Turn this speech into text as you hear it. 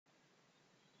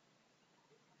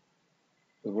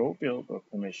the row builder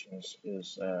permissions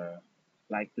is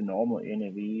like the normal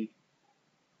NAV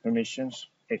permissions,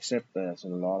 except there's a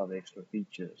lot of extra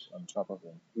features on top of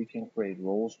them. We can create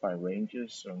roles by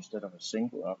ranges, so instead of a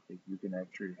single object, you can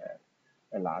actually have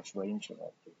a large range of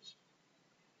objects.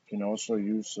 You can also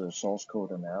use source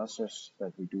code analysis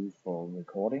that we do for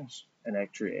recordings and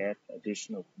actually add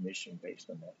additional permission based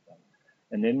on that one.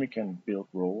 And then we can build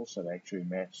roles that actually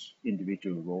match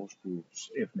individual roles groups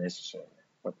if necessary.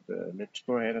 But let's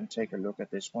go ahead and take a look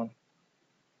at this one.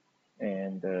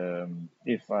 And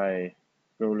if I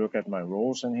go look at my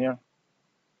roles in here,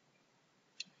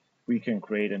 we can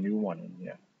create a new one in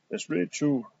here. There's really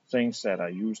two things that are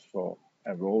used for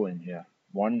a role in here.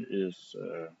 One is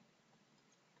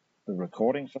the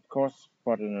recordings, of course,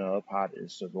 but another part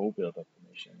is the role builder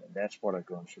permission, and that's what I'm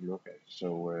going to look at.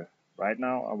 So right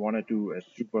now I want to do a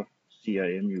super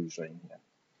CRM user in here.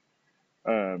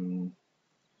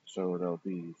 So there'll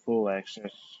be full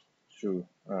access to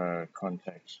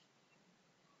contacts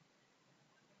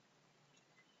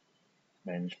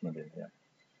management in here.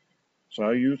 So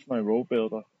I use my role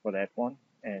builder for that one,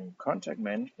 and contact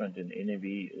management in NAV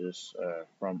is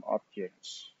from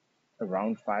objects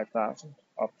around 5,000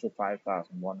 up to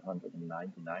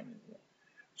 5,199 in here.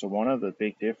 So one of the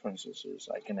big differences is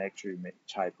I can actually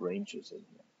type ranges in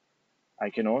here. I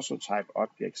can also type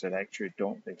objects that actually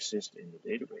don't exist in the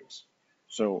database.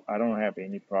 So I don't have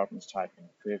any problems typing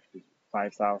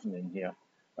 5,000 in here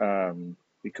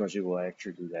because it will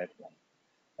actually do that one.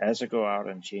 As I go out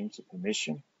and change the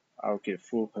permission, I'll give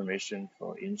full permission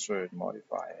for insert,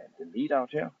 modify, and delete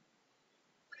out here.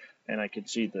 And I can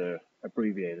see the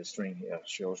abbreviated string here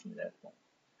shows me that one.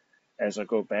 As I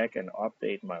go back and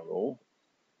update my role,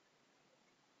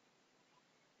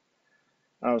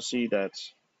 I'll see that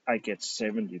I get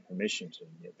 70 permissions in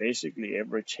here. Basically,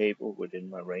 every table within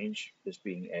my range is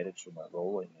being added to my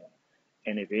role in here.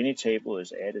 And if any table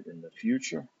is added in the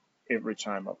future, every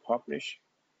time I publish,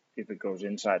 if it goes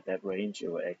inside that range, it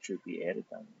will actually be added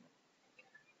down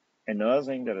here. Another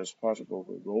thing that is possible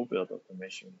with role builder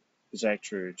permission is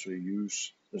actually to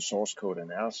use the source code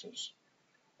analysis.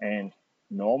 And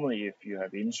normally, if you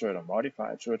have insert or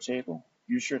modify to a table,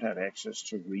 you should have access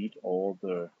to read all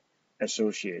the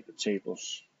associated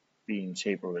tables, being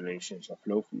table relations or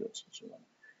flow fields and so on.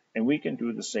 And we can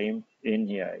do the same in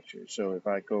here actually. So if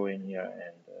I go in here and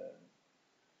I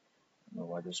don't know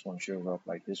why this one shows up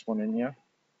like this one in here,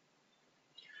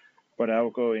 but I'll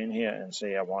go in here and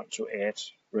say I want to add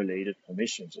related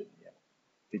permissions in here.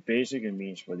 It basically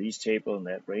means for these tables in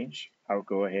that range, I'll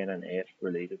go ahead and add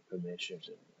related permissions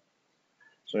in here.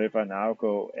 So if I now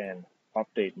go and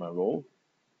update my role,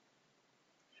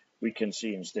 we can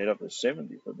see instead of the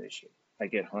 70 permission, I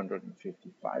get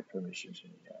 155 permissions in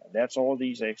here. And that's all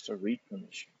these extra read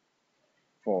permissions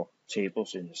for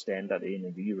tables in the standard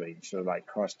NAV range, so like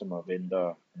customer,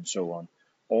 vendor, and so on.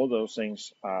 All those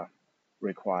things are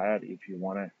required if you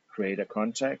want to create a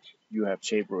contact. You have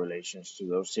table relations to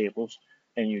those tables,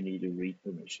 and you need to read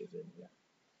permissions in here.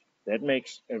 That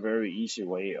makes a very easy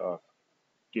way of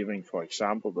giving, for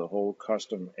example, the whole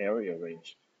custom area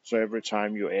range. So every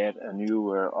time you add a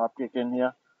new object in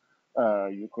here,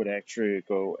 you could actually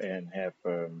go and have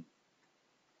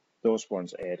those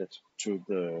ones added to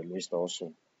the list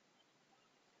also.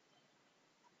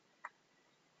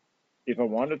 If I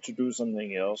wanted to do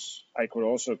something else, I could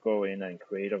also go in and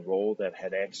create a role that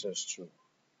had access to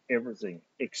everything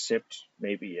except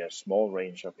maybe a small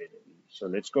range of NAV. So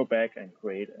let's go back and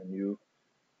create a new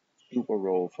super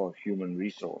role for human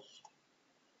resource,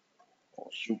 or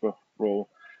super role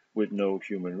with no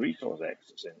human resource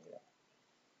access in here.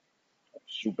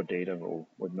 Super data role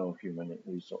with no human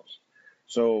resource.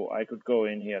 So I could go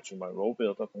in here to my role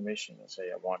builder permission and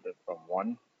say I want it from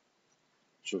 1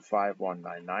 to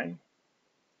 5199.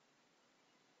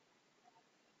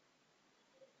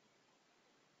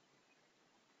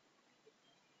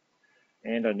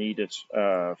 And I needed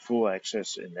full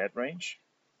access in that range.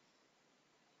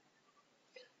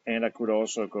 And I could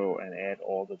also go and add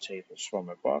all the tables from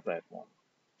above that one.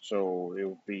 So it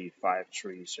would be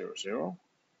 5300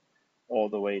 all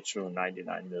the way to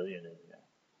 99 million in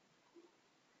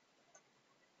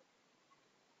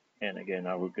here. And again,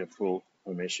 I would get full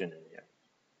permission in here.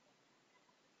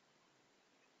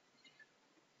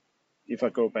 If I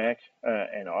go back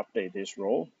and update this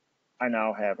role, I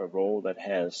now have a role that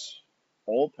has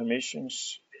all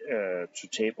permissions to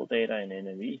table data in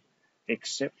NAV,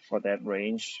 except for that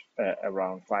range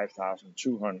around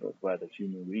 5,200 where the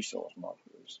human resource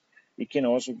module is. It can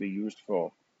also be used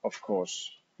for, of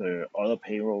course, the other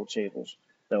payroll tables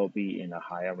that will be in a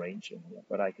higher range in here.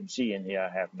 But I can see in here I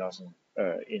have nothing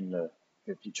in the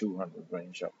 5,200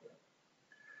 range up there.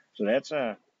 So that's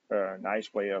a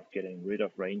nice way of getting rid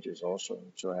of ranges also,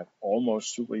 to have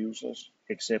almost super users,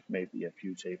 except maybe a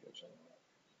few tables.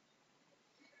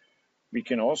 We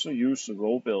can also use the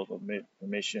role builder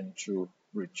permission to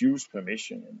reduce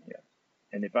permission in here.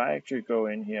 And if I actually go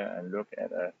in here and look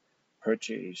at a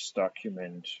purchase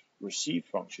document receive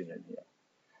function in here,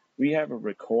 we have a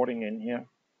recording in here.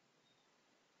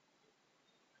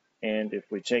 And if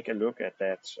we take a look at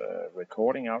that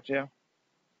recording out here,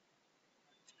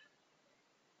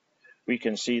 we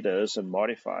can see there is a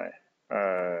modify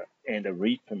and a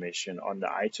read permission on the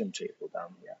item table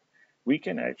down here. We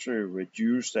can actually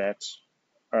reduce that,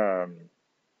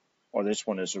 or this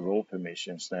one is a role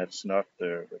permissions, that's not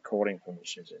the recording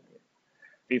permissions in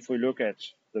here. If we look at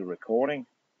the recording,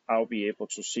 I'll be able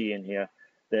to see in here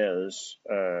there is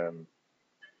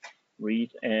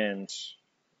read, and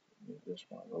this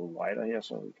one a little wider here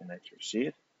so we can actually see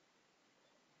it.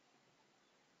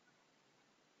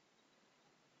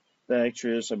 There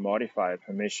actually is a modifier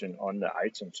permission on the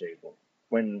item table.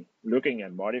 When looking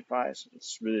at modifiers,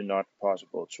 it's really not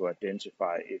possible to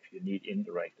identify if you need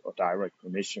indirect or direct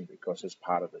permission because it's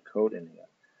part of the code in here.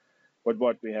 But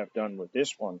what we have done with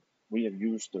this one, we have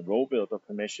used the role builder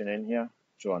permission in here.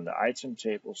 So on the item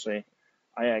table, say,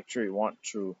 I actually want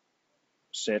to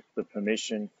set the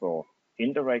permission for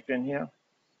indirect in here.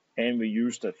 And we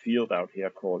used a field out here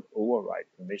called override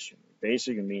permission. It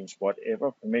basically means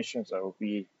whatever permissions that will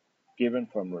be given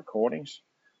from recordings,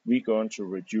 we're going to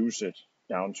reduce it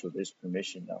down to this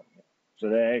permission down here. So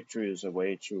that actually is a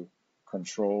way to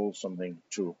control something,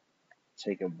 to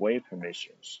take away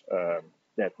permissions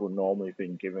that would normally have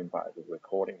been given by the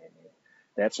recording in here.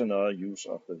 That's another use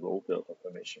of the role builder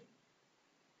permission.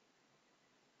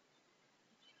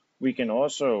 We can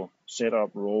also set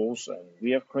up roles, and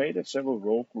we have created several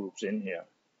role groups in here.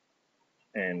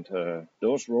 And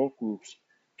those role groups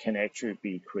can actually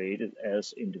be created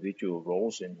as individual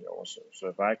roles in here also. So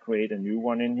if I create a new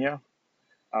one in here,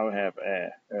 I'll have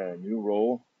a new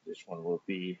role. This one will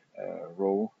be a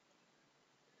role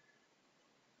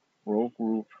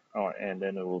group, and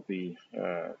then it will be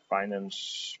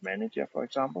finance manager, for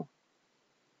example.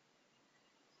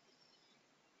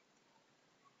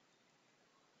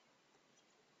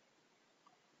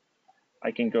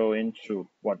 I can go into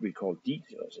what we call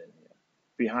details in here.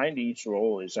 Behind each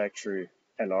role is actually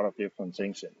a lot of different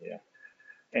things in here.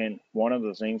 And one of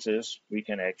the things is we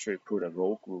can actually put a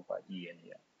role group ID in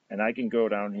here. And I can go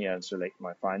down here and select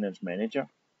my finance manager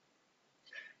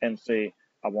and say,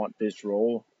 I want this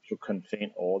role to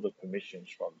contain all the permissions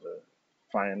from the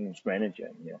finance manager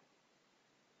in here.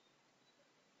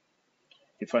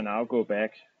 If I now go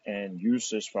back and use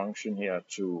this function here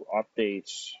to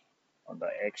update under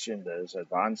action, there's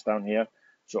advanced down here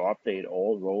to update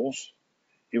all roles,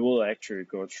 it will actually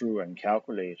go through and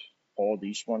calculate all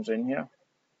these ones in here.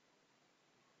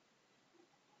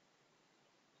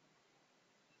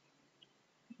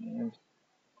 And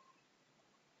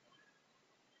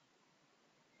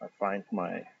I find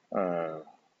my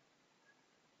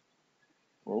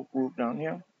role group down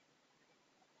here.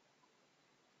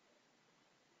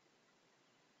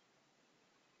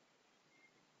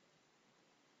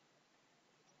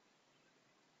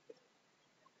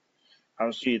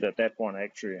 I'll see that that one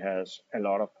actually has a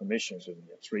lot of permissions in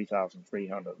here,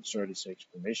 3,336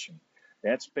 permission.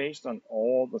 That's based on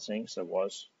all the things that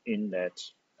was in that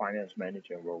finance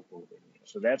manager role group in here.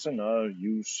 So that's another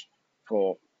use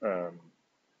for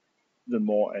the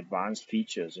more advanced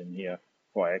features in here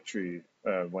for actually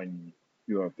when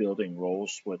you are building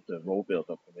roles with the role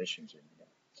builder permissions in here.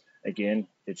 Again,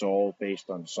 it's all based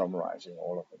on summarizing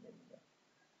all of them in